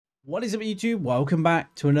What is up, YouTube? Welcome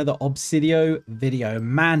back to another Obsideo video.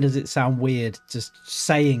 Man, does it sound weird just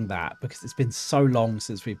saying that because it's been so long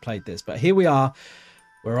since we played this. But here we are.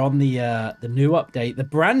 We're on the new update, the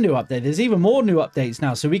brand new update. There's even more new updates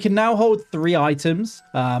now. So we can now hold 3 items.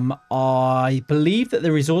 I believe that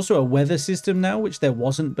there is also a weather system now, which there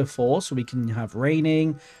wasn't before. So we can have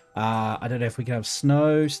raining. I don't know if we can have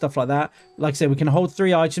snow, stuff like that. Like I said, we can hold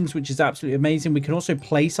 3 items, which is absolutely amazing. We can also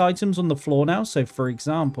place items on the floor now. So for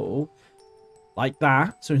example, like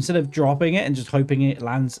that. So instead of dropping it and just hoping it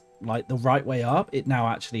lands like the right way up, it now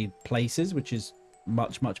actually places, which is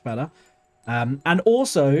much, much better. And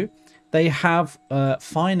also they have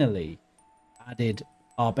finally added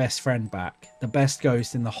our best friend back, the best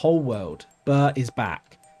ghost in the whole world. Bert is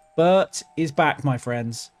back. Bert is back, my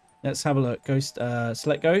friends. Let's have a look. Ghost,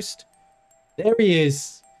 select ghost. There he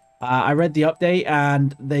is. I read the update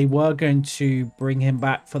and they were going to bring him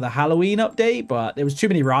back for the Halloween update, but there was too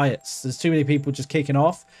many riots. There's too many people just kicking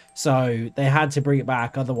off. So they had to bring it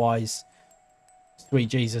back. Otherwise, sweet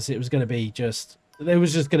Jesus, it was going to be just... There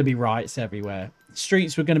was just going to be riots everywhere.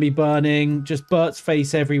 Streets were going to be burning. Just Bert's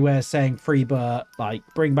face everywhere saying free Bert. Like,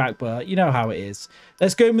 bring back Bert. You know how it is.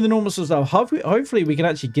 Let's go with the normal sort of stuff. Hopefully we can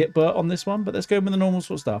actually get Bert on this one. But let's go with the normal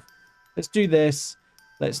sort of stuff. Let's do this.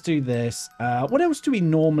 Let's do this. What else do we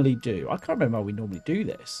normally do? I can't remember how we normally do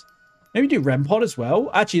this. Maybe do REM pod as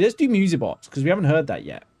well. Actually, let's do music box. Because we haven't heard that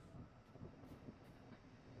yet.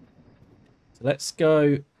 So let's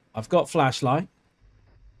go. I've got flashlight.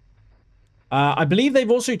 I believe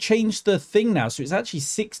they've also changed the thing now. So it's actually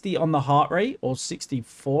 60 on the heart rate. Or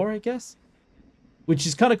 64, I guess. Which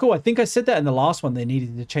is kind of cool. I think I said that in the last one. They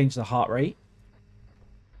needed to change the heart rate.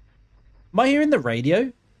 Am I hearing the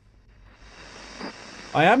radio?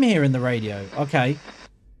 I am hearing the radio. Okay. So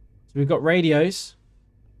we've got radios.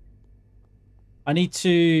 I need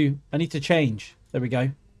to change. There we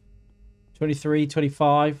go. 23,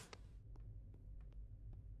 25.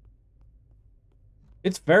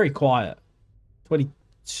 It's very quiet.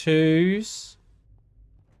 22s,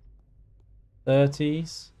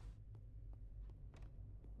 30s.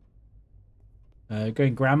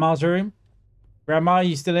 Going grandma's room. Grandma, are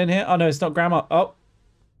you still in here? Oh no, it's not grandma. Oh,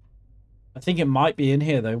 I think it might be in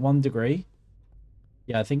here though. 1 degree.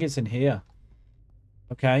 Yeah, I think it's in here.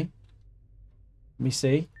 Okay. Let me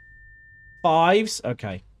see. 5s.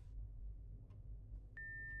 Okay.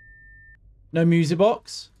 No music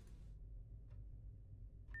box.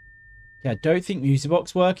 Yeah, I don't think music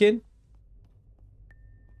box working.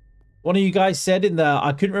 One of you guys said in the...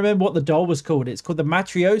 I couldn't remember what the doll was called. It's called the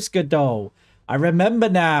Matryoshka doll. I remember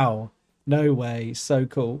now. No way. So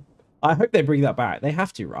cool. I hope they bring that back. They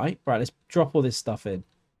have to, right? Right, let's drop all this stuff in.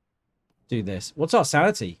 Do this. What's our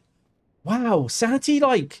sanity? Wow, sanity,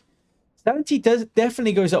 like... Sanity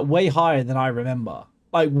definitely goes up way higher than I remember.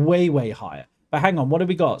 Like, way, way higher. But hang on, what have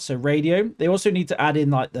we got? So radio. They also need to add in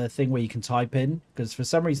like the thing where you can type in. Because for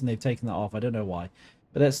some reason they've taken that off. I don't know why.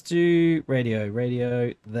 But let's do radio.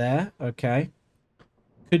 Radio there. Okay.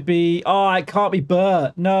 Could be... Oh, it can't be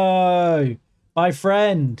Bert. No. My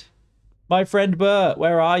friend. My friend Bert.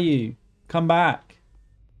 Where are you? Come back.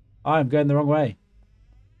 I'm going the wrong way.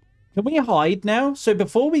 Can we hide now? So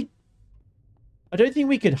before we... I don't think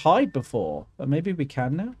we could hide before. But maybe we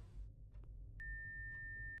can now.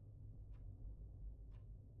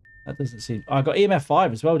 That doesn't seem... Oh, I got EMF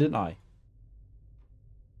 5 as well, didn't I?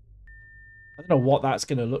 I don't know what that's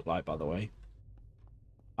going to look like, by the way.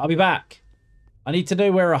 I'll be back. I need to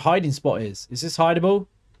know where a hiding spot is. Is this hideable?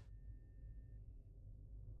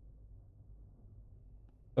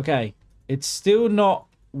 Okay. It's still not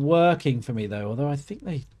working for me, though. Although I think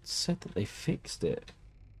they said that they fixed it.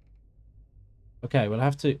 Okay, we'll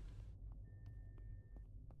have to...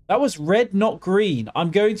 That was red, not green.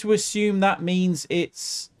 I'm going to assume that means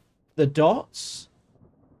it's... the dots,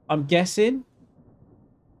 I'm guessing.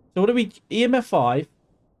 So what do we... EMF 5.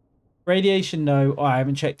 Radiation, no. Oh, I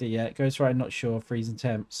haven't checked it yet. Ghost Rider, not sure. Freezing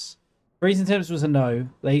temps. Freezing temps was a no.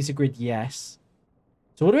 Laser grid, yes.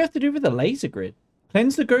 So what do we have to do with the laser grid?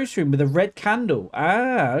 Cleanse the ghost room with a red candle.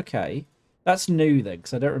 Ah, okay. That's new then,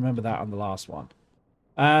 because I don't remember that on the last one.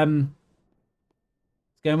 Going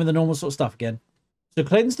with the normal sort of stuff again. So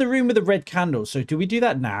cleanse the room with a red candle. So do we do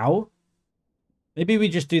that now? Maybe we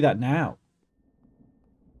just do that now.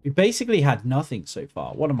 We basically had nothing so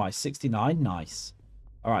far. What am I? 69? Nice.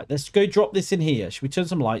 All right, let's go drop this in here. Should we turn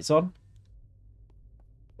some lights on?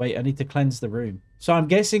 Wait, I need to cleanse the room. So I'm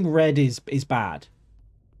guessing red is bad.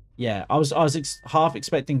 Yeah, I was half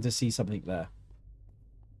expecting to see something there.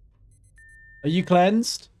 Are you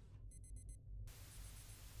cleansed?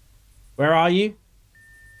 Where are you?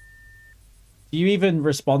 Do you even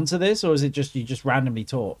respond to this, or is it just you just randomly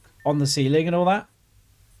talk? on the ceiling and all that?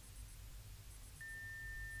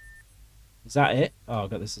 Is that it? Oh, I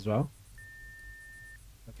got this as well.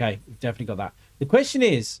 Okay, we've definitely got that. The question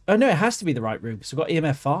is... Oh, no, it has to be the right room because we've got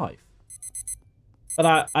EMF 5.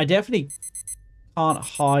 But I definitely can't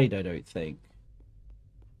hide, I don't think.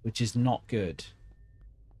 Which is not good.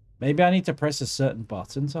 Maybe I need to press a certain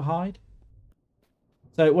button to hide.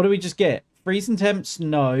 So, what do we just get? Freezing temps?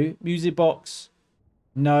 No. Music box?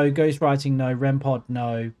 No. Ghostwriting? No. REM pod?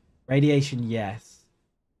 No. Radiation? Yes.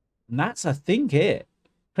 And that's, I think, it.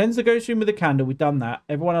 Cleanse the ghost room with a candle. We've done that.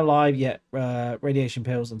 Everyone alive? Yeah. Radiation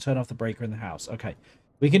pills and turn off the breaker in the house. Okay.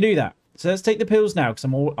 We can do that. So let's take the pills now because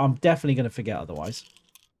I'm definitely going to forget otherwise.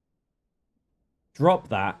 Drop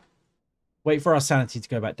that. Wait for our sanity to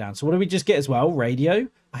go back down. So what do we just get as well? Radio.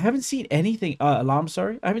 I haven't seen anything. Alarm,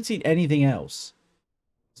 sorry. I haven't seen anything else.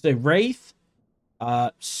 So Wraith,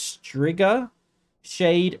 Striga,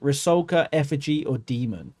 Shade, Rusalka, Effigy, or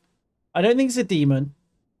Demon. I don't think it's a demon.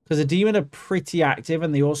 Because a demon are pretty active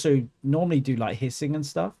and they also normally do like hissing and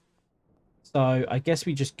stuff. So I guess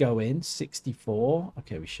we just go in. 64.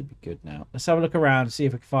 Okay, we should be good now. Let's have a look around and see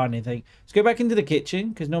if we can find anything. Let's go back into the kitchen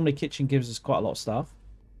because normally kitchen gives us quite a lot of stuff.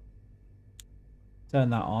 Turn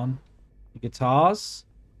that on. The guitars.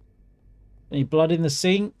 Any blood in the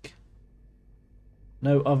sink?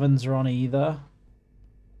 No ovens are on either.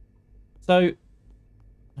 So,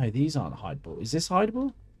 no, these aren't hideable. Is this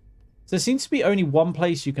hideable? So there seems to be only one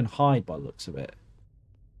place you can hide by the looks of it.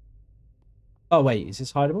 Oh, wait. Is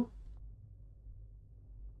this hideable?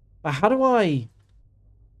 But how do I...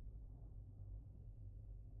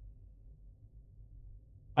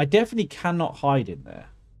 I definitely cannot hide in there.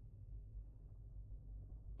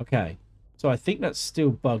 Okay. So I think that's still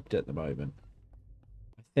bugged at the moment.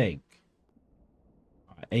 I think.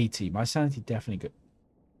 Right, 80. My sanity definitely good.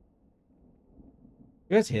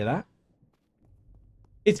 You guys hear that?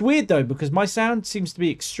 It's weird though because my sound seems to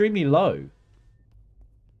be extremely low.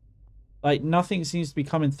 Like nothing seems to be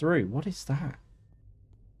coming through. What is that?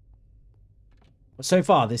 But so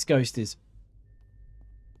far this ghost is...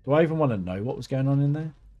 Do I even want to know what was going on in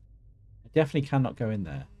there? I definitely cannot go in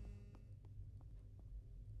there.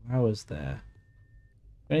 How was there?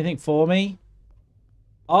 Anything for me?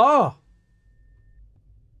 Oh!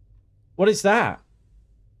 What is that?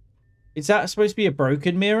 Is that supposed to be a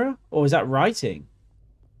broken mirror? Or is that writing?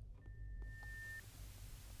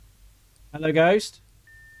 Hello, ghost?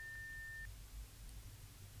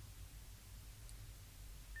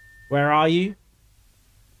 Where are you?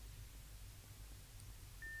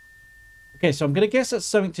 Okay, so I'm going to guess that's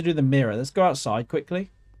something to do with the mirror. Let's go outside quickly.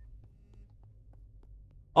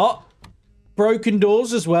 Oh! Broken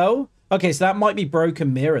doors as well? Okay, so that might be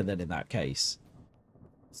broken mirror then in that case.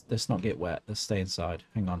 Let's not get wet. Let's stay inside.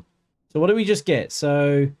 Hang on. So what do we just get?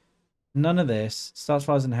 So, none of this. Starts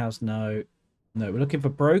fires in the house. No. No, we're looking for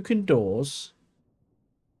broken doors.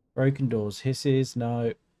 Broken doors. Hisses.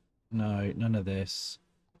 No. No, none of this.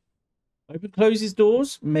 Open closes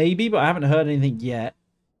doors? Maybe, but I haven't heard anything yet.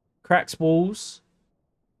 Cracks walls.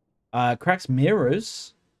 Cracks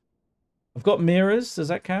mirrors. I've got mirrors. Does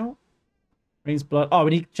that count? Brings blood. Oh,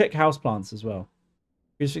 we need to check houseplants as well.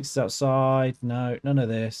 Rizyx is outside. No, none of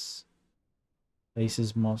this.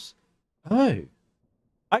 Faces, moss. Oh.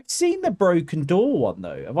 I've seen the broken door one,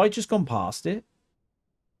 though. Have I just gone past it?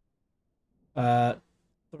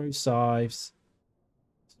 Throw scythes.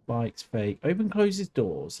 Spikes, fake. Open, closes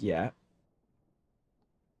doors. Yeah.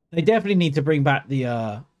 They definitely need to bring back the,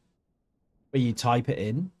 where you type it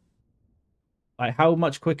in. Like, how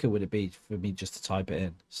much quicker would it be for me just to type it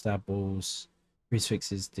in? Stab balls.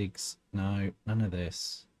 Crucifixes, digs. No, none of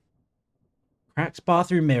this. Cracks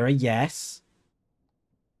bathroom mirror. Yes.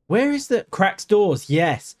 Where is the cracked doors?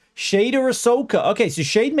 Yes. Shade or Rusalka. Okay, so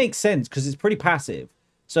shade makes sense because it's pretty passive.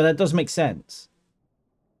 So that does make sense.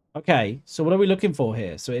 Okay, so what are we looking for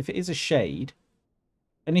here? So if it is a shade,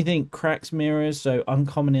 anything cracks mirrors, so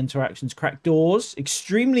uncommon interactions, cracked doors,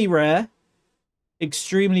 extremely rare.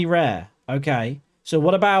 Extremely rare. Okay. So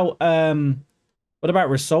what about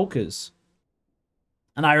Rusalkas?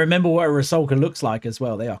 And I remember what a Rusalka looks like as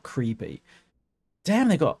well. They are creepy. Damn,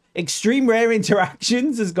 they got extreme rare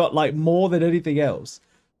interactions has got like more than anything else.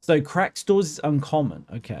 So cracked stores is uncommon.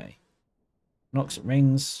 Okay. Knocks,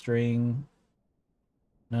 rings, string.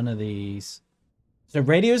 None of these. So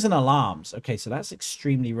radios and alarms. Okay, so that's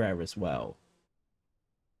extremely rare as well.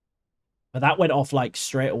 But that went off like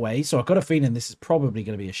straight away. So I've got a feeling this is probably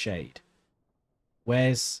going to be a shade.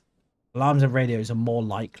 Whereas alarms and radios are more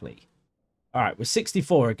likely. All right, we're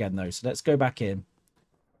 64 again though. So let's go back in.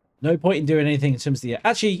 No point in doing anything in terms of the...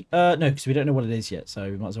 Actually, no, because we don't know what it is yet.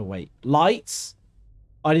 So we might as well wait. Lights.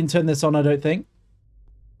 I didn't turn this on, I don't think.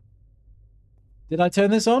 Did I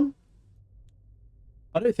turn this on?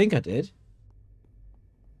 I don't think I did.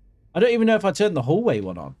 I don't even know if I turned the hallway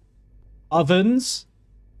one on. Ovens.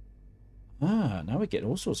 Ah, now we're getting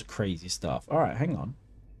all sorts of crazy stuff. All right, hang on.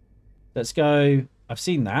 Let's go. I've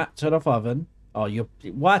seen that. Turn off oven. Oh, you're...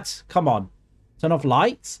 What? Come on. Turn off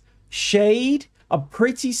lights. Shade. I'm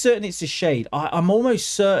pretty certain it's a shade. I'm almost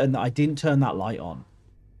certain that I didn't turn that light on.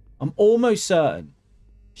 I'm almost certain.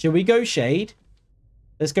 Should we go shade?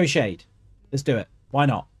 Let's go shade. Let's do it. Why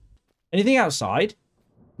not? Anything outside?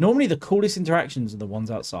 Normally the coolest interactions are the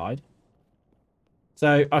ones outside.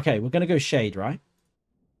 So, okay, we're going to go shade, right?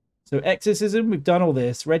 So, exorcism, we've done all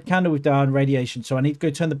this. Red candle, we've done. Radiation. So, I need to go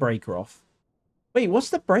turn the breaker off. Wait, what's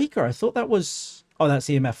the breaker? I thought that was... Oh, that's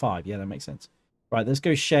EMF 5. Yeah, that makes sense. Right, let's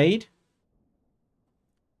go shade.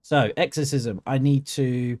 So, exorcism. I need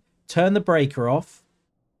to turn the breaker off.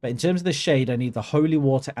 But in terms of the shade, I need the holy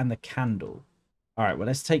water and the candle. All right, well,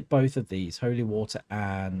 let's take both of these. Holy water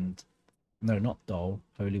and... No, not doll.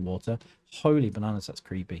 Holy water. Holy bananas, that's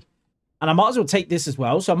creepy. And I might as well take this as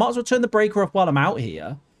well. So I might as well turn the breaker off while I'm out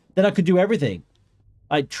here. Then I could do everything.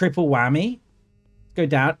 Like triple whammy. Go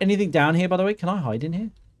down. Anything down here, by the way? Can I hide in here?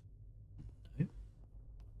 No.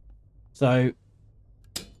 So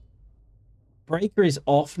breaker is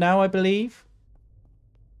off now, I believe.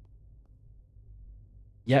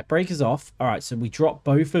 Yeah, breaker's off. All right, so we drop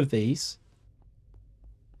both of these.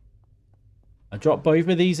 I drop both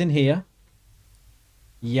of these in here.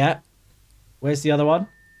 Yeah. Where's the other one?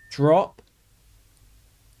 Drop.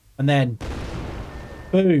 And then...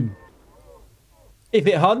 Boom. If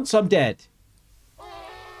it hunts, I'm dead.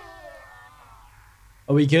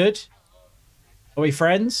 Are we good? Are we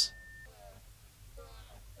friends?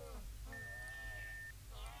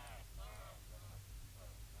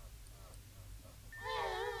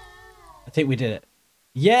 I think we did it.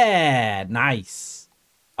 Yeah, nice.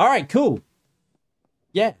 All right, cool.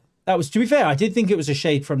 Yeah, that was, to be fair, I did think it was a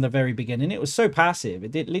shade from the very beginning. It was so passive.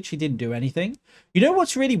 It literally didn't do anything. You know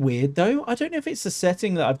what's really weird, though? I don't know if it's the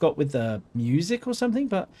setting that I've got with the music or something,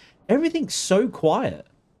 but everything's so quiet.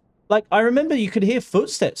 Like, I remember you could hear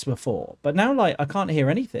footsteps before, but now, like, I can't hear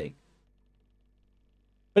anything.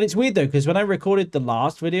 But it's weird, though, because when I recorded the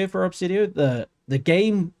last video for Obsideo, the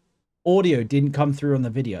game audio didn't come through on the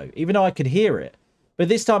video, even though I could hear it. But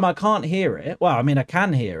this time I can't hear it. Well, I mean, I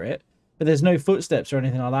can hear it, but there's no footsteps or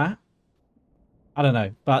anything like that. I don't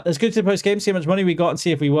know. But let's go to the post-game, see how much money we got, and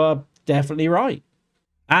see if we were definitely right.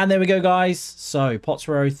 And there we go, guys. So, Pots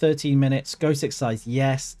Row, 13 minutes. Ghost exercise,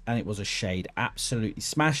 yes. And it was a shade. Absolutely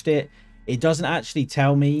smashed it. It doesn't actually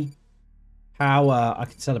tell me how I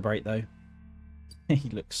can celebrate, though. He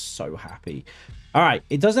looks so happy. All right.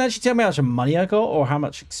 It doesn't actually tell me how much money I got or how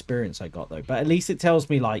much experience I got, though. But at least it tells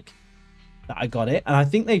me, like, that I got it. And I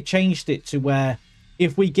think they've changed it to where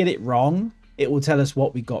if we get it wrong, it will tell us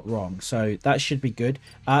what we got wrong. So that should be good.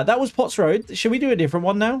 That was Potts Road. Should we do a different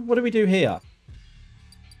one now? What do we do here?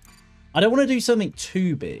 I don't want to do something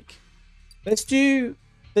too big. Let's do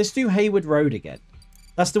Hayward Road again.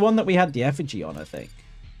 That's the one that we had the effigy on, I think.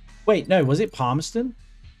 Wait, no, was it Palmerston?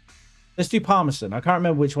 Let's do Palmerston. I can't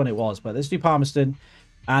remember which one it was, but let's do Palmerston.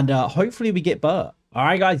 And hopefully we get Bert. All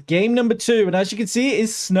right, guys, game number 2. And as you can see, it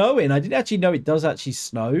is snowing. I didn't actually know it does actually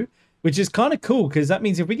snow, which is kind of cool because that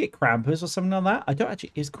means if we get Krampus or something like that, I don't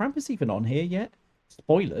actually... Is Krampus even on here yet?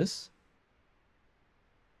 Spoilers.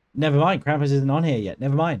 Never mind. Krampus isn't on here yet.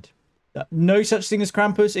 Never mind. No such thing as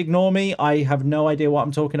Krampus. Ignore me. I have no idea what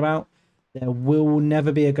I'm talking about. There will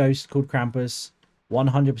never be a ghost called Krampus.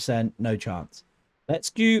 100%. No chance. Let's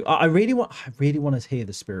go. I really want to hear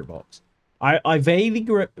the spirit box. I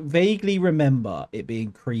vaguely remember it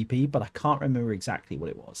being creepy, but I can't remember exactly what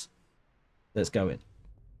it was. Let's go in.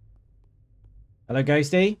 Hello,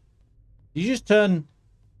 Ghosty. Did you just turn...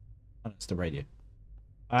 Oh, that's the radio.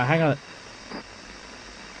 Hang on.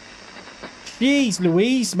 Jeez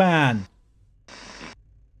Louise, man.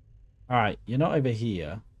 All right, you're not over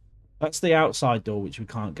here. That's the outside door, which we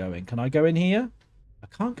can't go in. Can I go in here? I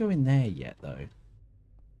can't go in there yet, though.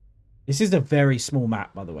 This is a very small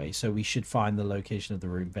map, by the way, so we should find the location of the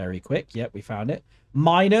room very quick. Yep, we found it.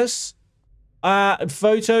 Minus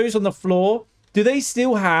photos on the floor. Do they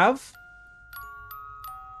still have...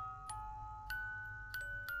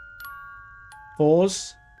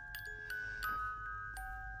 Fours?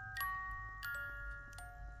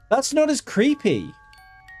 That's not as creepy.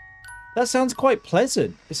 That sounds quite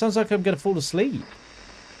pleasant. It sounds like I'm going to fall asleep.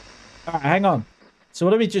 All right, hang on. So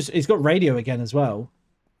what do we just... It's got radio again as well.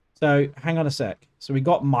 So hang on a sec. So we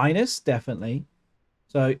got minus, definitely.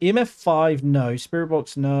 So EMF 5, no. Spirit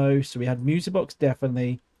box, no. So we had music box,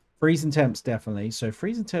 definitely. Freezing temps, definitely. So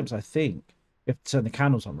freezing temps, I think. We have to turn the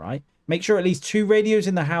candles on, right? Make sure at least 2 radios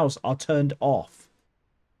in the house are turned off.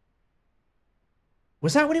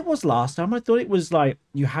 Was that what it was last time? I thought it was like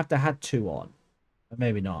you have to have 2 on. But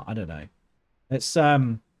maybe not. I don't know. Let's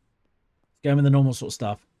go with the normal sort of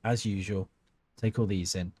stuff as usual. Take all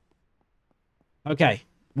these in. Okay.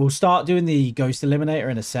 We'll start doing the ghost eliminator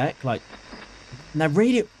in a sec. Like, now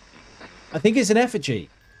radio. I think it's an effigy.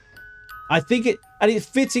 I think it, and it's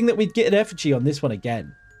fitting that we'd get an effigy on this one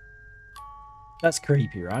again. That's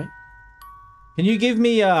creepy, right? Can you give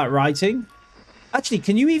me writing? Actually,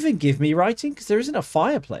 can you even give me writing? Because there isn't a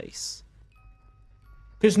fireplace.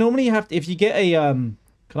 Because normally you have to, if you get a, can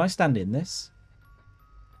I stand in this?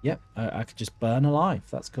 Yep, I could just burn alive.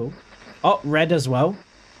 That's cool. Oh, red as well.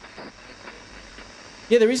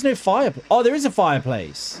 Yeah, there is no fire. Oh, there is a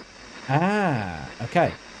fireplace. Ah,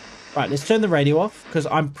 okay. Right, let's turn the radio off, because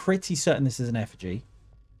I'm pretty certain this is an effigy.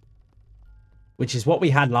 Which is what we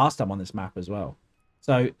had last time on this map as well.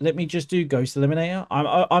 So, let me just do Ghost Eliminator.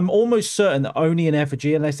 I'm almost certain that only an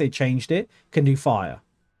effigy, unless they changed it, can do fire.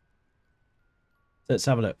 So, let's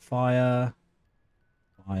have a look. Fire.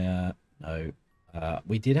 Fire. No.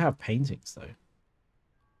 We did have paintings, though.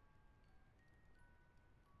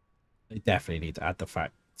 They definitely need to add the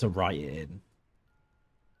fact to write it in.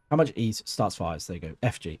 How much E starts fires? There you go.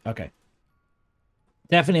 FG. Okay.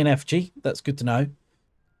 Definitely an FG. That's good to know.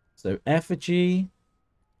 So effigy,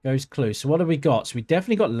 ghost clue. So what have we got? So we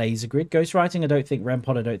definitely got laser grid. Ghost writing, I don't think. REM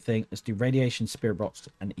pod, I don't think. Let's do radiation, spirit box,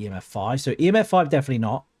 and EMF 5. So EMF 5, definitely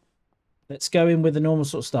not. Let's go in with the normal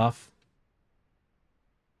sort of stuff.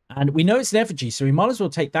 And we know it's an effigy, so we might as well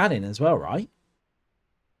take that in as well, right?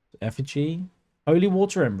 Effigy, holy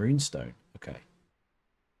water, and runestone. Okay.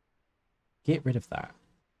 Get rid of that.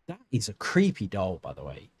 That is a creepy doll, by the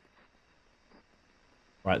way.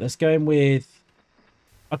 Right, let's go in with...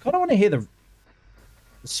 I kind of want to hear the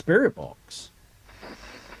spirit box.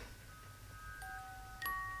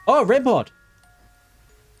 Oh, REM pod.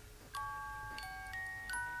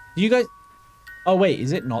 Do you guys... Oh, wait,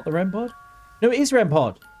 is it not the REM pod? No, it is REM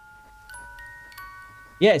pod.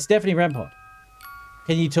 Yeah, it's definitely REM pod.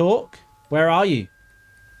 Can you talk? Where are you?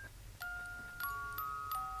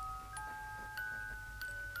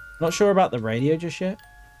 Not sure about the radio just yet.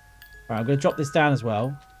 All right, I'm going to drop this down as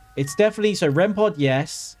well. It's definitely... So, REM pod,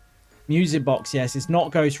 yes. Music box, yes. It's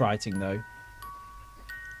not ghostwriting, though.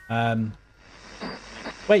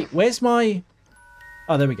 Wait, where's my...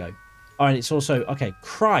 Oh, there we go. All right, it's also... Okay,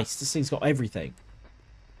 Christ, this thing's got everything.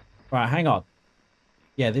 Right, hang on.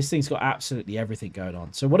 Yeah, this thing's got absolutely everything going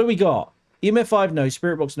on. So, what do we got? EMF 5, no.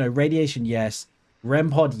 Spirit box, no. Radiation, yes.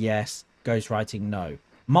 REM pod, yes. Ghostwriting, no.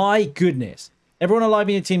 My goodness. Everyone alive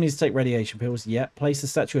in your team needs to take radiation pills. Yep. Place the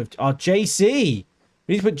statue of... Oh, JC.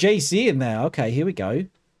 We need to put JC in there. Okay, here we go.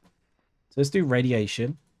 So let's do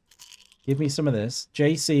radiation. Give me some of this.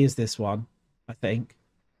 JC is this one, I think.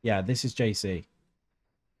 Yeah, this is JC.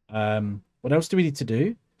 What else do we need to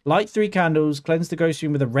do? Light 3 candles. Cleanse the ghost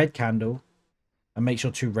room with a red candle. And make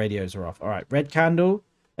sure 2 radios are off. All right, red candle.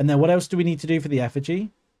 And then what else do we need to do for the effigy?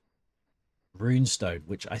 Runestone,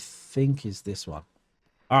 which I think is this one.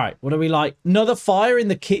 All right, what do we like? Another fire in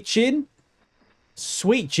the kitchen?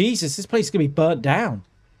 Sweet Jesus, this place is going to be burnt down.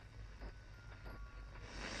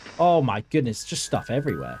 Oh my goodness, just stuff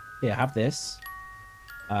everywhere. Here, have this.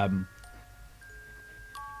 I don't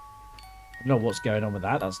know what's going on with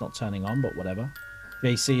that. That's not turning on, but whatever.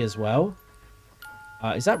 JC as well.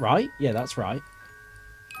 Is that right? Yeah, that's right.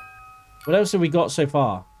 What else have we got so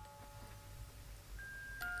far?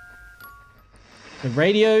 The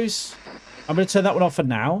radios. I'm going to turn that one off for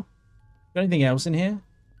now. Got anything else in here?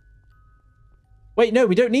 Wait, no,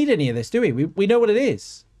 we don't need any of this, do we? We know what it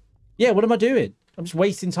is. Yeah, what am I doing? I'm just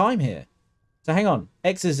wasting time here. So hang on.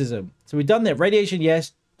 Exorcism. So we've done that. Radiation,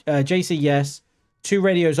 yes. JC, yes. 2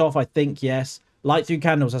 radios off, I think, yes. Light 3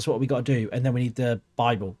 candles, that's what we got to do. And then we need the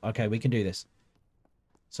Bible. Okay, we can do this.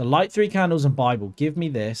 So light 3 candles and Bible. Give me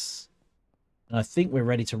this. And I think we're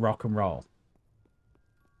ready to rock and roll.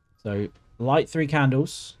 So light 3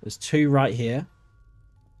 candles. There's 2 right here.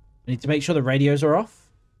 I need to make sure the radios are off.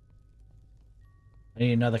 I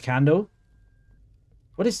need another candle.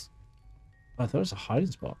 What is... Oh, I thought it was a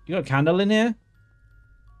hiding spot. You got a candle in here?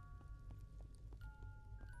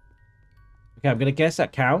 Okay, I'm going to guess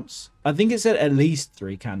that counts. I think it said at least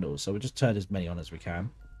 3 candles, so we'll just turn as many on as we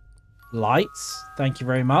can. Lights. Thank you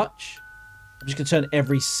very much. I'm just going to turn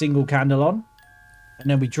every single candle on. And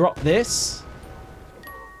then we drop this.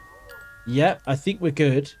 Yep, I think we're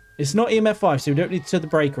good. It's not EMF 5, so we don't need to turn the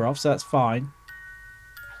breaker off, so that's fine.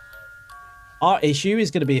 Our issue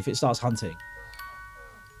is going to be if it starts hunting.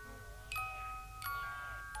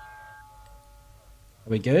 Are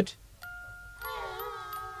we good?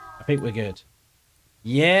 think we're good.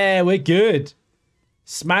 Yeah, we're good.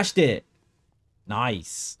 Smashed it.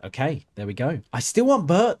 Nice. Okay, there we go. I still want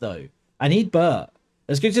Bert, though. I need Bert.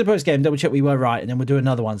 Let's go to the post game, double check we were right, and then we'll do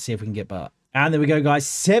another one, see if we can get Bert. And there we go, guys.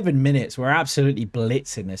 7 minutes. We're absolutely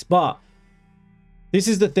blitzing this. But this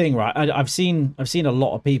is the thing, right? I've seen a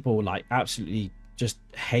lot of people like absolutely just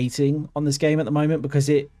hating on this game at the moment because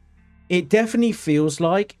it definitely feels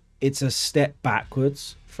like it's a step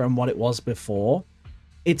backwards from what it was before.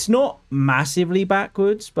 It's not massively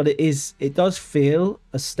backwards, but it does feel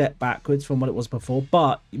a step backwards from what it was before.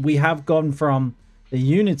 But we have gone from the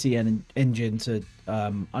Unity engine to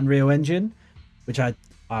Unreal Engine, which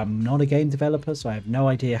I'm not a game developer, so I have no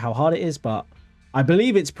idea how hard it is, but I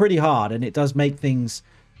believe it's pretty hard, and it does make things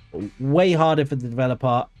way harder for the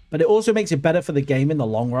developer, but it also makes it better for the game in the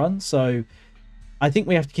long run. So I think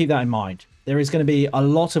we have to keep that in mind. There is going to be a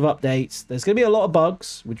lot of updates. There's going to be a lot of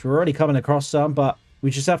bugs, which we're already coming across some, but we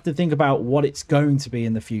just have to think about what it's going to be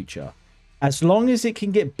in the future. As long as it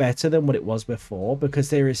can get better than what it was before, because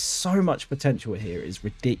there is so much potential here, it is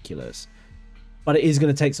ridiculous. But it is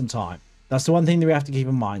going to take some time. That's the one thing that we have to keep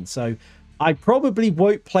in mind. So I probably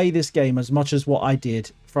won't play this game as much as what I did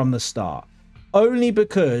from the start, only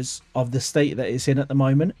because of the state that it's in at the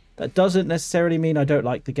moment. That doesn't necessarily mean I don't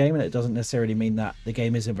like the game, and it doesn't necessarily mean that the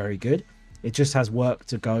game isn't very good. It just has work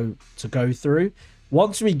to go through.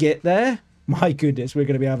 Once we get there, my goodness, we're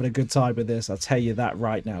going to be having a good time with this. I'll tell you that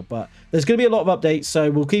right now. But there's going to be a lot of updates, so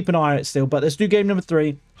we'll keep an eye on it still. But let's do game number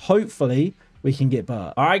 3. Hopefully, we can get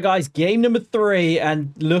Bert. All right, guys, game number 3,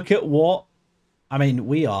 and look at what... I mean,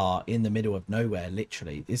 we are in the middle of nowhere,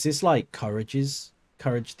 literally. Is this like Courage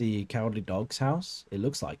the Cowardly Dog's house? It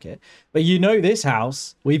looks like it. But you know this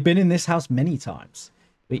house. We've been in this house many times.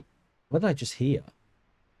 Wait, what did I just hear?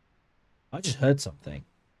 I just heard something.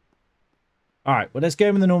 All right, well, let's go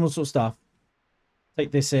in with the normal sort of stuff.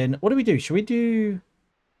 Take this in. What do we do? Should we do...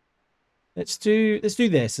 Let's do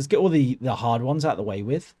this. Let's get all the hard ones out of the way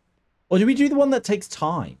with. Or do we do the one that takes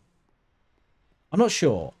time? I'm not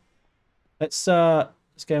sure. Let's go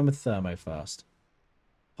in with Thermo first.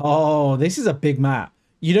 Oh, this is a big map.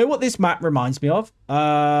 You know what this map reminds me of?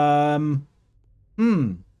 I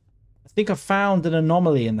think I found an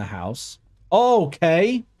anomaly in the house.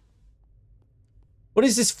 Okay. What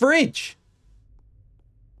is this fridge?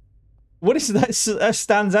 What is that? That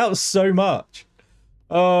stands out so much.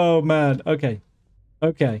 Oh, man. Okay.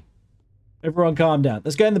 Okay. Everyone calm down.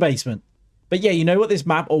 Let's go in the basement. But yeah, you know what this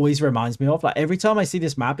map always reminds me of? Like every time I see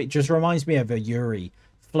this map, it just reminds me of a Yuri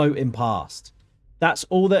floating past. That's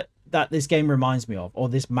all that this game reminds me of, or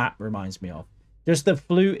this map reminds me of. Just the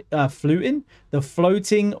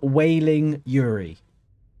floating, wailing Yuri.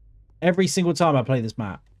 Every single time I play this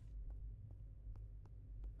map.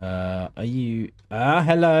 Are you...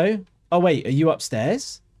 hello? Oh, wait, are you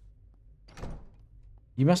upstairs?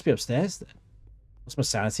 You must be upstairs then. What's my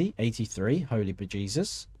sanity? 83. Holy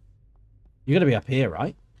bejesus. You're going to be up here,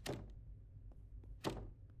 right?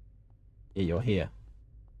 Yeah, you're here.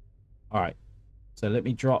 All right. So let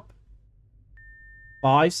me drop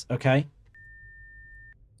 5s. Okay.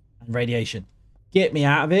 And radiation. Get me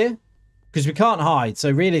out of here. Because we can't hide. So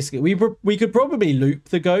realistically, we could probably loop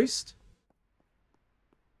the ghost.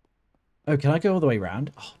 Oh, can I go all the way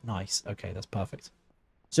around? Oh, nice. Okay, that's perfect.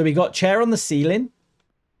 So we got chair on the ceiling.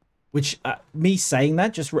 Which, me saying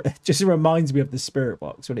that just reminds me of the spirit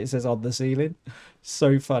box when it says on the ceiling.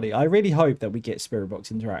 So funny. I really hope that we get spirit box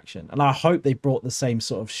interaction. And I hope they brought the same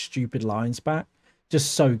sort of stupid lines back.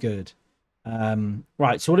 Just so good.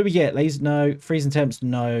 Right, so what do we get? Laser, no. Freezing temps,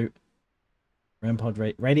 no. REM pod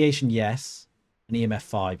radiation, yes. And EMF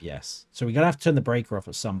 5, yes. So we're going to have to turn the breaker off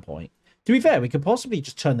at some point. To be fair, we could possibly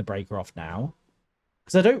just turn the breaker off now.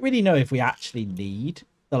 Because I don't really know if we actually need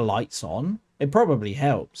the lights on. It probably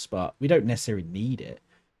helps, but we don't necessarily need it.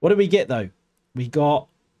 What do we get, though? We got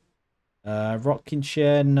rocking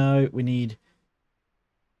chair. No, we need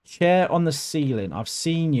chair on the ceiling. I've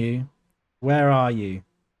seen you. Where are you?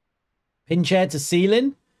 Pin chair to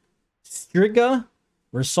ceiling? Strigger,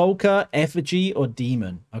 Rusalka, Effigy, or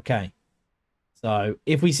Demon? Okay. So,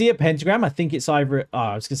 if we see a pentagram, I think it's either... Oh,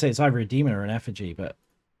 I was going to say it's either a demon or an effigy, but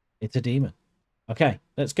it's a demon. Okay,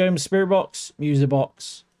 let's go in Spirit Box, Music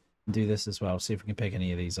Box, and do this as well. See if we can pick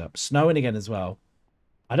any of these up. Snowing again as well.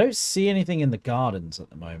 I don't see anything in the gardens at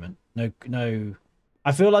the moment. No.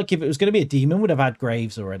 I feel like if it was going to be a demon, would have had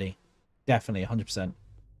graves already. Definitely, 100%.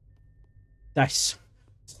 That's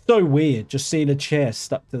so weird, just seeing a chair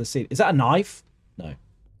stuck to the ceiling. Is that a knife? No.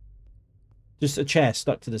 Just a chair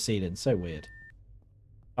stuck to the ceiling. So weird.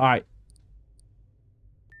 Alright.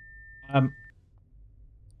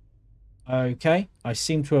 Okay. I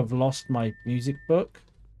seem to have lost my music book.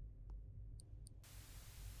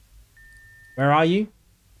 Where are you?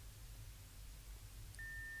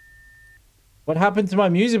 What happened to my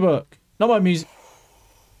music book? Not my music.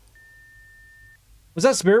 Was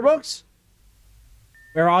that Spirit Box?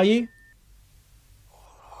 Where are you?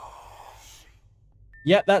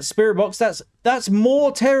 Yep, that's Spirit Box. That's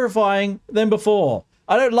more terrifying than before.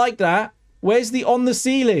 I don't like that. Where's the on the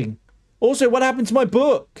ceiling? Also, what happened to my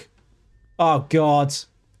book? Oh, God.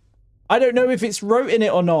 I don't know if it's wrote in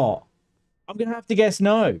it or not. I'm going to have to guess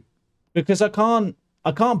no. Because I can't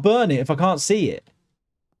burn it if I can't see it.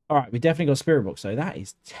 All right, we definitely got Spirit Box, though. That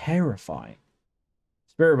is terrifying.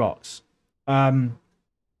 Spirit Box.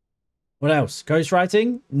 What else?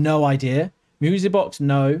 Ghostwriting? No idea. Music Box?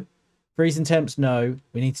 No. Freezing Temps? No.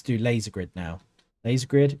 We need to do Laser Grid now. Laser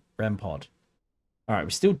Grid, REM Pod. All right,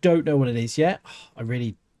 we still don't know what it is yet. I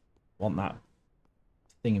really want that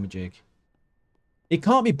thingamajig. It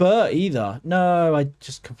can't be Bert either. No, I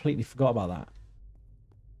just completely forgot about that.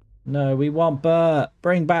 No, we want Bert.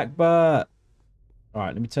 Bring back Bert. All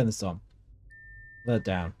right, let me turn this on. Put that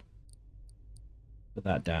down. Put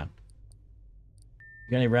that down.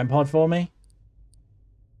 You got any REM Pod for me?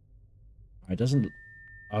 It doesn't...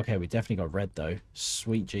 Okay, we definitely got red, though.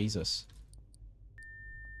 Sweet Jesus.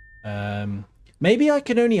 Maybe I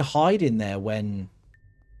can only hide in there when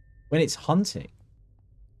it's hunting.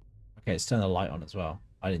 Okay, let's turn the light on as well.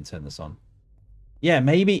 I didn't turn this on. Yeah,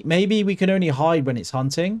 maybe we can only hide when it's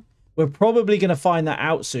hunting. We're probably going to find that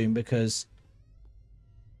out soon because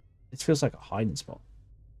it feels like a hiding spot.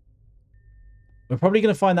 We're probably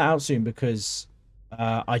going to find that out soon because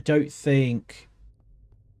I don't think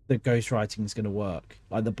the ghostwriting is going to work.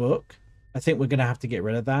 Like the book, I think we're going to have to get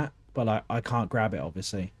rid of that, but I can't grab it,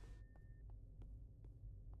 obviously.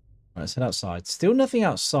 Right, let's head outside. Still nothing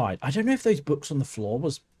outside. I don't know if those books on the floor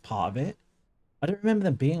was part of it. I don't remember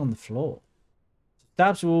them being on the floor.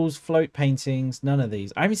 Stabs walls, float paintings, none of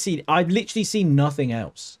these. I've literally seen nothing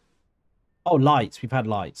else. Oh, lights. We've had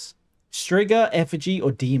lights. Strigger, effigy,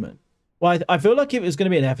 or demon. Well, I feel like if it was going to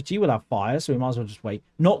be an effigy, we'll have fire, so we might as well just wait.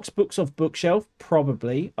 Knocks books off bookshelf?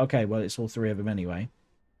 Probably. Okay, well, it's all three of them anyway.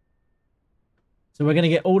 So we're going to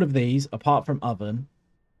get all of these, apart from oven.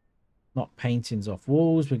 Knock paintings off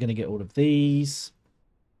walls. We're going to get all of these.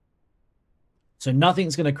 So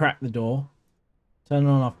nothing's going to crack the door. Turn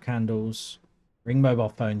on and off candles. Ring mobile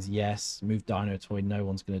phones, yes. Move dino toy, no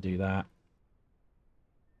one's going to do that.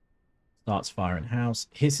 Starts fire in house.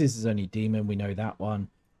 Hisses is only demon, we know that one.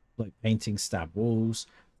 Like painting, stab walls,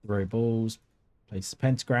 throw balls, places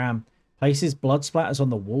pentagram, places blood splatters on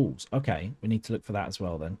the walls. Okay, we need to look for that as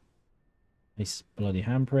well then. Places bloody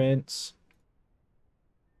handprints.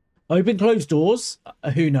 Open closed doors.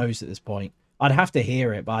 Who knows at this point? I'd have to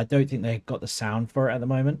hear it, but I don't think they've got the sound for it at the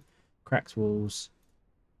moment. Cracks walls.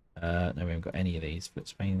 No, we haven't got any of these.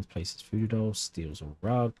 Flips paintings, places food dolls, steals all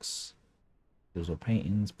rugs, steals all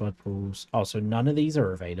paintings, blood pools. Oh, so none of these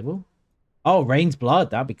are available. Oh, rains blood.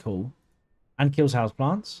 That'd be cool. And kills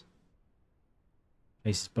houseplants.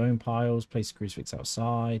 Places bone piles. Places crucifix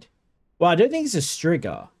outside. Well, I don't think it's a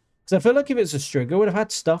strigger. Because I feel like if it's a strigger, we'd have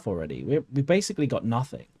had stuff already. We basically got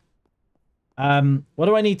nothing. What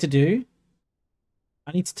do I need to do?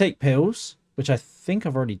 I need to take pills, which I think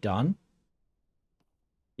I've already done.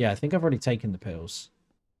 Yeah, I think I've already taken the pills.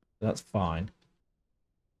 So that's fine.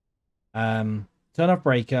 Turn off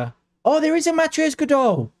breaker. Oh, there is a Matryoshka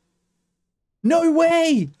doll. No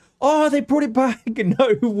way! Oh, they brought it back.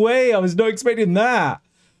 No way. I was not expecting that.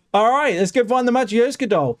 All right, let's go find the Matryoshka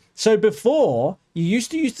doll. So before, you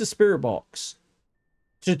used to use the spirit box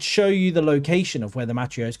to show you the location of where the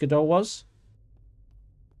Matryoshka doll was.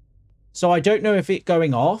 So I don't know if it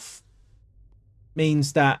going off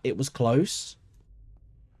means that it was close.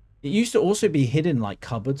 It used to also be hidden like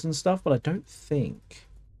cupboards and stuff, but I don't think...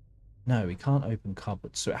 No, we can't open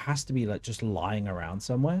cupboards, so it has to be like just lying around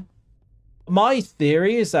somewhere. My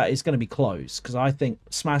theory is that it's going to be closed, because I think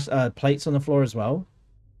smash plates on the floor as well.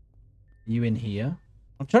 You in here?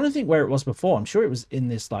 I'm trying to think where it was before. I'm sure it was in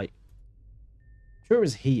this, like... I'm sure it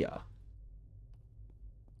was here.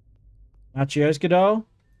 Matryoshka doll?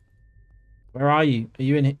 Where are you? Are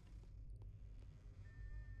you in here?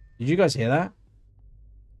 Did you guys hear that?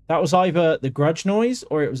 That was either the grudge noise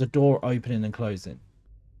or it was a door opening and closing.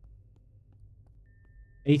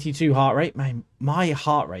 82 heart rate. Man, my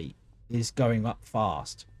heart rate is going up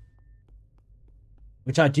fast.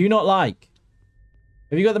 Which I do not like.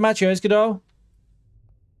 Have you got the Matryoshka doll?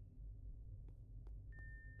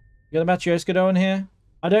 You got the Matryoshka doll in here?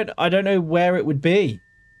 I don't know where it would be.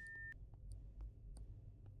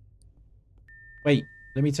 Wait,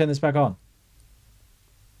 let me turn this back on.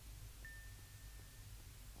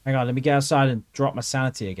 Hang on, let me get outside and drop my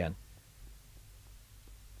sanity again.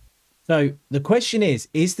 So the question is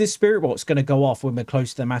this spirit box going to go off when we're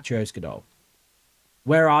close to the Matryoshka doll?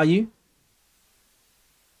 Where are you?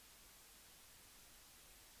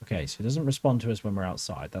 Okay, so it doesn't respond to us when we're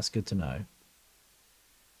outside. That's good to know.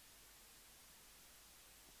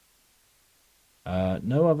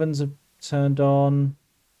 No ovens have turned on.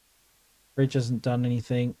 Fridge hasn't done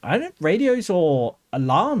anything. I don't have radios or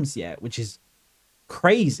alarms yet, which is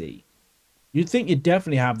crazy. You'd think you'd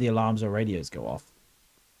definitely have the alarms or radios go off.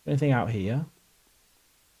 Anything out here?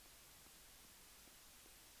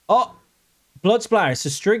 Oh! Blood splatter. It's a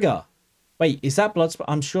Strigger. Wait, is that blood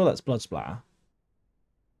splatter? I'm sure that's blood splatter.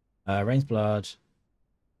 Rain's blood.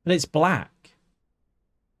 But it's black.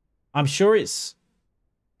 I'm sure it's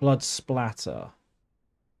blood splatter.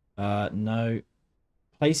 No.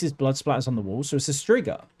 Places blood splatters on the wall, so it's a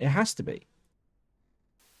Strigger. It has to be.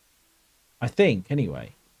 I think,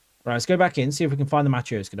 anyway. Right, let's go back in, see if we can find the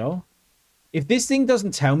Matryoshka doll. If this thing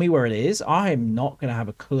doesn't tell me where it is, I am not going to have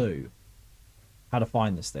a clue how to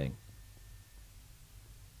find this thing.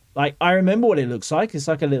 Like, I remember what it looks like. It's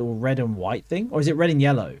like a little red and white thing. Or is it red and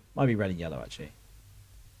yellow? Might be red and yellow, actually.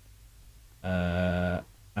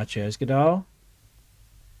 Matryoshka doll.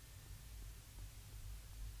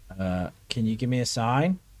 Can you give me a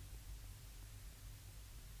sign?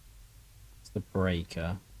 It's the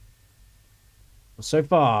breaker. Well, so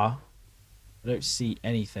far, I don't see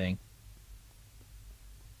anything.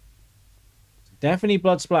 Definitely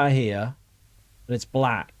blood splatter here, but it's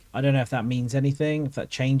black. I don't know if that means anything, if that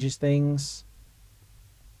changes things.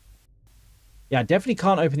 Yeah, I definitely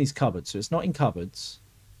can't open these cupboards, so it's not in cupboards.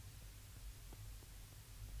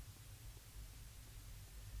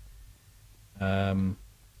 Matryoshka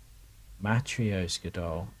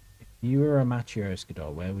doll. If you were a Matryoshka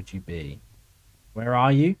doll, where would you be? Where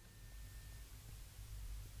are you?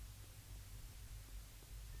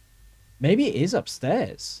 Maybe it is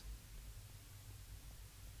upstairs.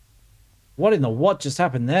 What in the what just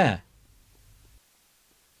happened there?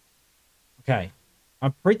 Okay.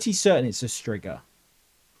 I'm pretty certain it's a Strigger.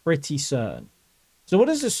 Pretty certain. So what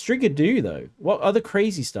does a Strigger do, though? What other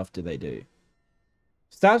crazy stuff do they do?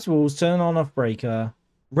 Stabs walls, turn on off breaker.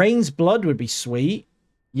 Rain's blood would be sweet.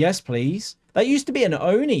 Yes, please. That used to be an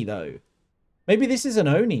Oni, though. Maybe this is an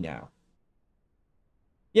Oni now.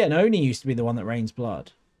 Yeah, an Oni used to be the one that rains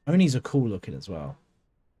blood. Onis are cool looking as well.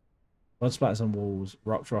 Blood splatters on walls.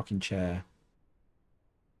 Rocking chair.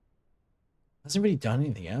 Hasn't really done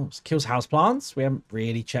anything else. Kills houseplants. We haven't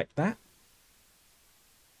really checked that.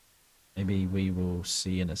 Maybe we will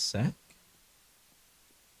see in a sec.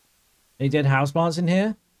 Any dead houseplants in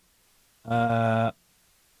here?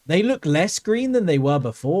 They look less green than they were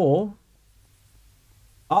before.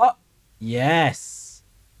 Oh, yes.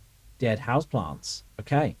 Dead houseplants.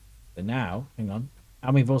 Okay. So now, hang on.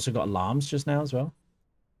 And we've also got alarms just now as well.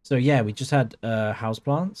 So yeah, we just had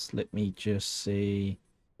houseplants. Let me just see.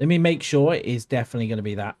 Let me make sure it is definitely going to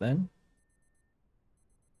be that then.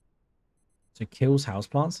 So kills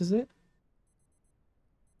houseplants, is it?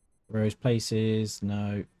 Rose places.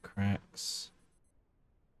 No. Cracks.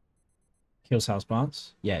 Kills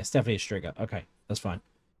houseplants. Yeah, it's definitely a Strigger. Okay, that's fine.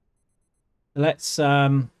 Let's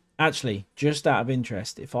actually, just out of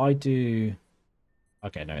interest, if I do...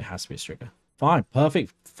 Okay, no, it has to be a Strigger. Fine,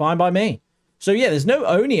 perfect. Fine by me. So yeah, there's no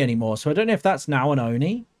Oni anymore, so I don't know if that's now an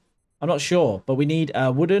Oni. I'm not sure, but we need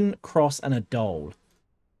a wooden cross and a doll.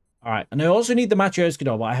 All right, and I also need the Matryoshka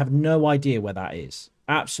doll, but I have no idea where that is.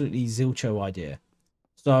 Absolutely zilcho idea.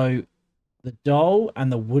 So the doll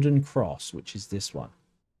and the wooden cross, which is this one.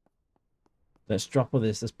 Let's drop all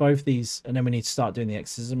this. Let's both these, and then we need to start doing the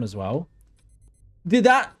exorcism as well. Did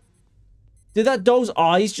that doll's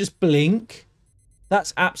eyes just blink?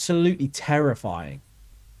 That's absolutely terrifying.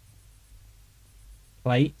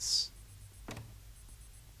 Plates.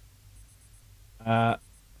 Can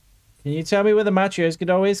you tell me where the Matryoshka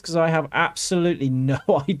doll is? Because I have absolutely no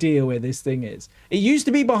idea where this thing is. It used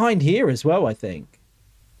to be behind here as well, I think.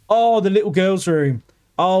 Oh, the little girl's room.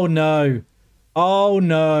 Oh, no. Oh,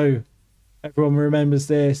 no. Everyone remembers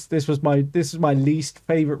this. This was my least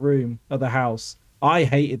favorite room of the house. I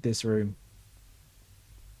hated this room.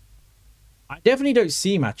 I definitely don't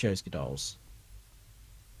see Matryoshka dolls.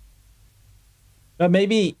 But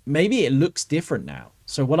maybe it looks different now.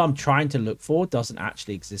 So what I'm trying to look for doesn't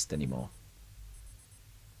actually exist anymore.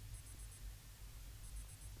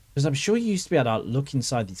 Because I'm sure you used to be able to look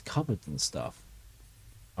inside these cupboards and stuff.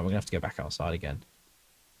 Oh, we're going to have to go back outside again.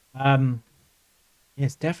 Yeah,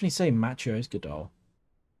 it's definitely saying Matryoshka doll.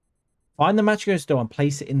 Find the Matryoshka doll and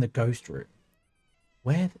place it in the ghost room.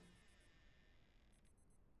 Where?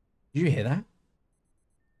 Did you hear that?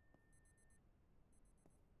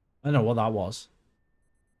 I don't know what that was.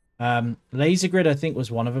 Laser grid, I think,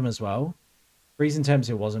 was one of them as well. Freezing temps,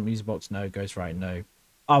 it wasn't. Music box, no. Ghostwriting, no.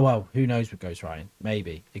 Oh, well, who knows with ghostwriting?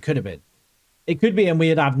 Maybe. It could have been. It could be, and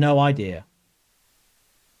we'd have no idea.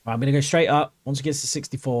 Right, I'm going to go straight up. Once it gets to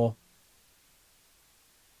 64.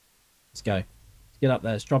 Let's go. Let's get up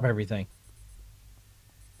there. Let's drop everything.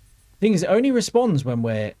 Thing is, it only responds when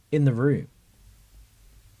we're in the room.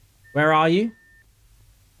 Where are you?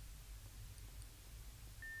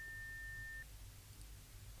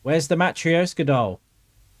 Where's the Matryoshka doll?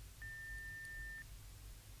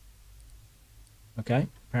 Okay.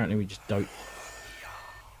 Apparently we just don't.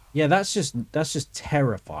 Yeah, that's just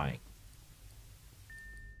terrifying.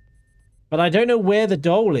 But I don't know where the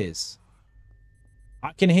doll is.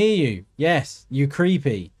 I can hear you. Yes, you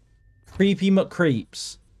creepy. Creepy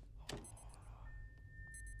McCreeps.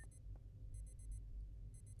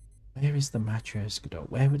 Where is the Matryoshka doll?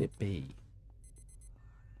 Where would it be?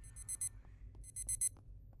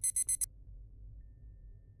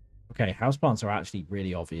 Okay, houseplants are actually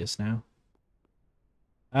really obvious now.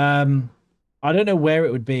 I don't know where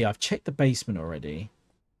it would be. I've checked the basement already.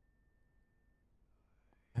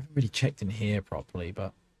 I haven't really checked in here properly,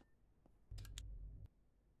 but...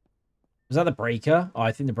 Is that the breaker? Oh,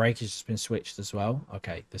 I think the breaker's just been switched as well.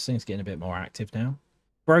 Okay, this thing's getting a bit more active now.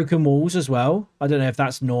 Broken walls as well. I don't know if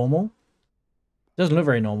that's normal. Doesn't look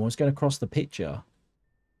very normal. It's going across the picture.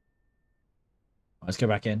 Let's go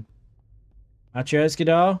back in.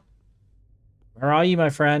 Matryoshka, where are you, my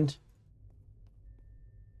friend?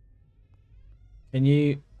 Can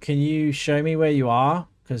you show me where you are?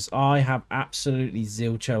 Because I have absolutely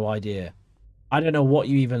zilcho idea. I don't know what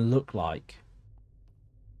you even look like.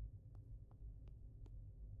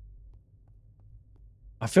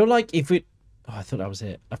 I feel like if it... Oh, I thought that was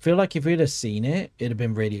it. I feel like if we'd have seen it, it'd have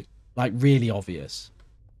been really, like, really obvious.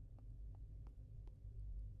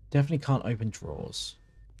 Definitely can't open drawers.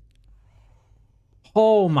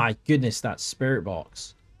 Oh my goodness, that spirit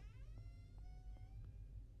box.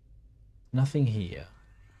 Nothing here.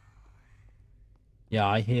 Yeah,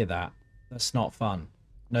 I hear that. That's not fun.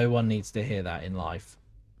 No one needs to hear that in life.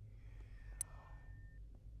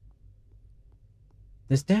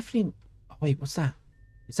 There's definitely... Oh, wait, what's that?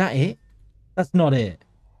 Is that it? That's not it.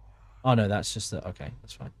 Oh, no, that's just the... Okay,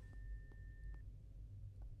 that's fine.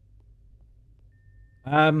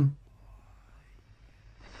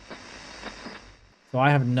 So I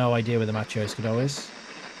have no idea where the Matryoshka doll is.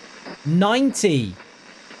 90!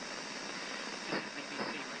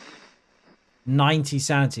 90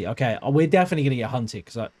 sanity. Okay, we're definitely going to get hunted.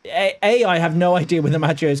 Because I have no idea where the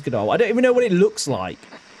Matryoshka doll. I don't even know what it looks like.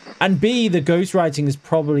 And B, the ghostwriting is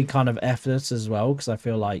probably kind of effortless as well. Because I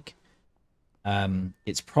feel like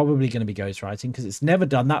it's probably going to be ghostwriting. Because it's never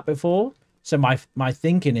done that before. So my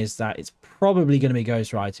thinking is that it's probably going to be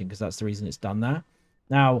ghostwriting. Because that's the reason it's done that.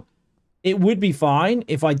 Now, it would be fine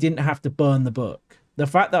if I didn't have to burn the book. The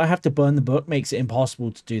fact that I have to burn the book makes it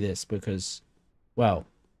impossible to do this. Because, well...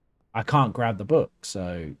 I can't grab the book,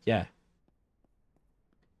 so yeah.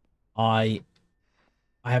 I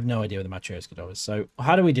have no idea where the Matryoshka doll is. So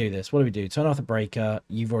how do we do this? What do we do? Turn off the breaker.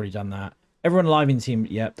 You've already done that. Everyone alive in the team,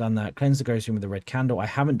 yep, done that. Cleanse the ghost room with the red candle. I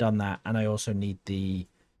haven't done that, and I also need the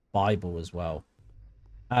Bible as well.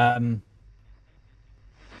 Let me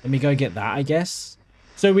go get that, I guess.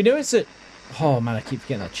 So we know it's a... Oh man, I keep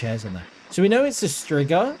forgetting that chair's in there. So we know it's a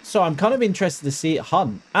Striga, so I'm kind of interested to see it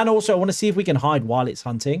hunt. And also I want to see if we can hide while it's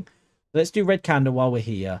hunting. Let's do red candle while we're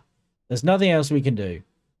here. There's nothing else we can do.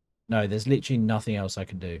 No, there's literally nothing else I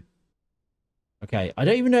can do. Okay, I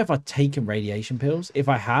don't even know if I've taken radiation pills. If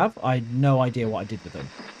I have, I have no idea what I did with them.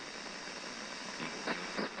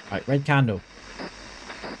 Right, red candle.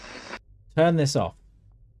 Turn this off.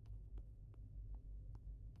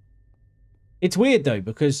 It's weird though,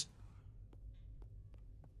 because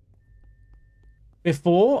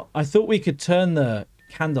before I thought we could turn the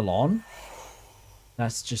candle on.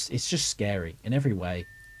 It's just scary in every way.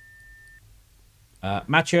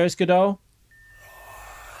 Matryoshka doll.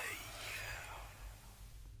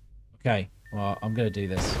 Okay, well, I'm going to do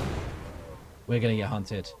this. We're going to get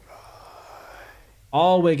hunted.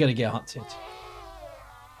 Oh, we're going to get hunted.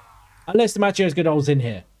 Unless the Matryoshka doll's in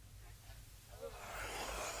here.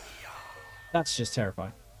 That's just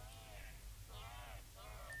terrifying.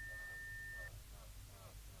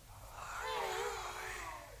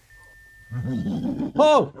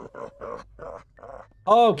 Oh!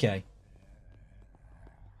 Okay.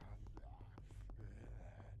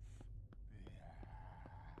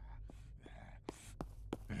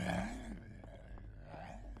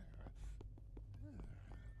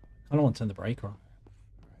 I don't want to turn the breaker on.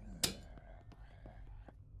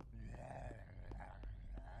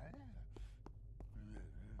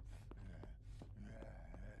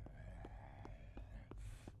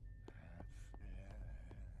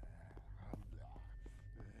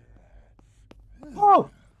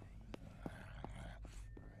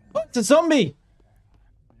 It's a zombie.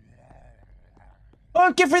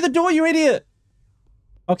 Oh, get through the door, you idiot.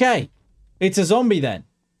 Okay. It's a zombie then.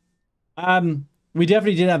 We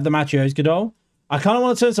definitely did have the Matryoshka doll. I kind of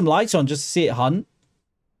want to turn some lights on just to see it hunt.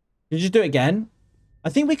 Can you just do it again? I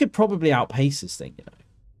think we could probably outpace this thing, you know.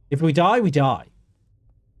 If we die, we die.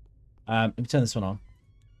 Let me turn this one on.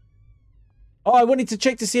 Oh, I wanted to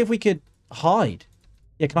check to see if we could hide.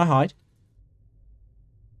 Yeah, can I hide?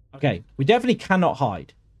 Okay, we definitely cannot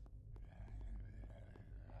hide.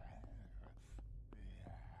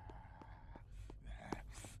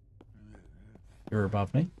 You're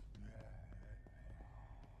above me.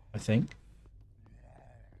 I think.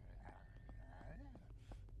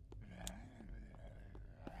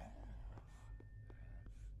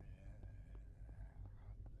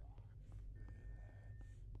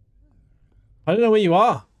 I don't know where you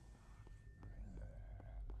are.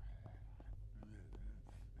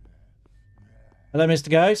 Hello, Mr.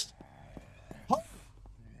 Ghost.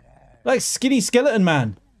 Like skinny skeleton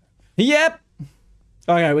man. Yep.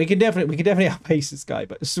 Okay, we can definitely outpace this guy,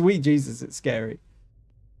 but sweet Jesus, it's scary.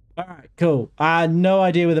 All right, cool. I had no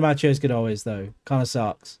idea where the Matryoshka doll is though. Kind of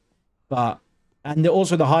sucks. But and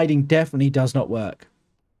also the hiding definitely does not work.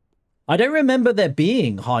 I don't remember there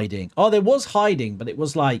being hiding. Oh, there was hiding, but it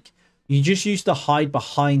was like you just used to hide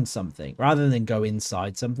behind something rather than go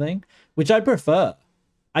inside something, which I prefer.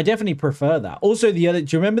 I definitely prefer that. Also, the other,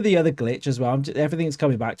 do you remember the other glitch as well? Everything's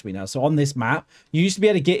coming back to me now. So on this map, you used to be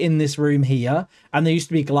able to get in this room here, and there used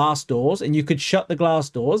to be glass doors, and you could shut the glass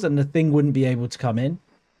doors, and the thing wouldn't be able to come in.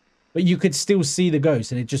 But you could still see the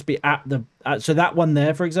ghost, and it'd just be at the... so that one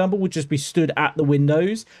there, for example, would just be stood at the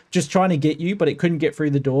windows, just trying to get you, but it couldn't get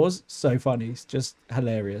through the doors. So funny. It's just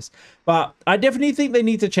hilarious. But I definitely think they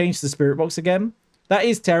need to change the spirit box again. That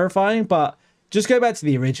is terrifying, but... just go back to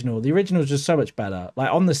the original. The original is just so much better. Like,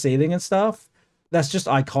 on the ceiling and stuff, that's just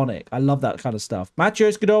iconic. I love that kind of stuff.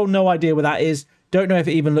 Matryoshka doll, no idea what that is. Don't know if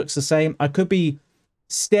it even looks the same. I could be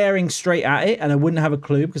staring straight at it, and I wouldn't have a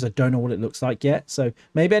clue because I don't know what it looks like yet. So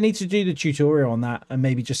maybe I need to do the tutorial on that and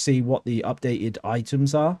maybe just see what the updated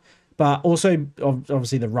items are. But also,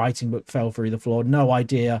 obviously, the writing book fell through the floor. No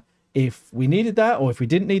idea if we needed that or if we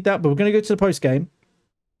didn't need that. But we're going to go to the post-game.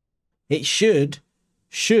 It should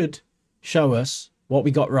show us what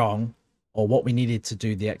we got wrong or what we needed to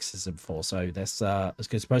do the exorcism for. So let's go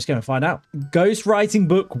to post game and find out. Ghost writing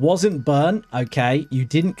book wasn't burnt. Okay, you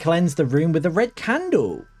didn't cleanse the room with a red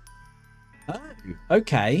candle. Oh,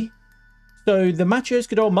 okay. So the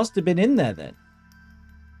Matryoshka doll must have been in there then.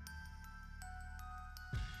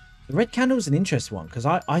 The red candle is an interesting one because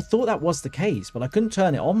I thought that was the case, but I couldn't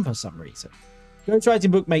turn it on for some reason. Ghost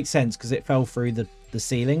writing book makes sense because it fell through the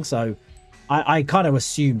ceiling, so I kind of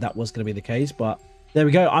assumed that was going to be the case, but there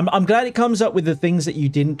we go. I'm glad it comes up with the things that you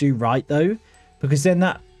didn't do right, though, because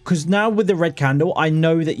now with the red candle, I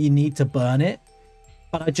know that you need to burn it,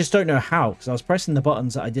 but I just don't know how, because I was pressing the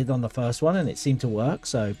buttons that I did on the first one, and it seemed to work,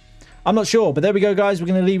 so I'm not sure. But there we go, guys. We're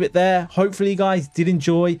going to leave it there. Hopefully, you guys did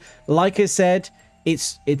enjoy. Like I said,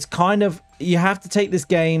 it's kind of... you have to take this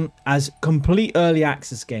game as complete early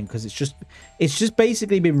access game, because it's just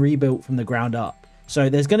basically been rebuilt from the ground up. So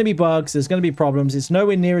there's going to be bugs, there's going to be problems. It's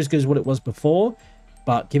nowhere near as good as what it was before,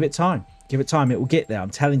 but give it time. Give it time. It will get there. I'm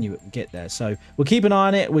telling you, it will get there. So we'll keep an eye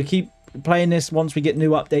on it. We'll keep playing this. Once we get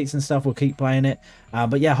new updates and stuff, we'll keep playing it.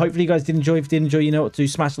 But yeah, hopefully you guys did enjoy. If you did enjoy, you know what to do.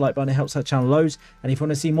 Smash the like button. It helps that channel loads. And if you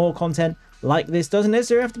want to see more content like this, doesn't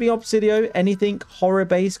necessarily have to be Obsideo. Anything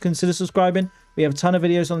horror-based, consider subscribing. We have a ton of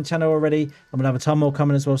videos on the channel already. I'm going to have a ton more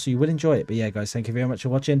coming as well, so you will enjoy it. But yeah, guys, thank you very much for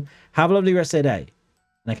watching. Have a lovely rest of the day.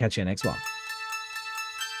 And I'll catch you next one.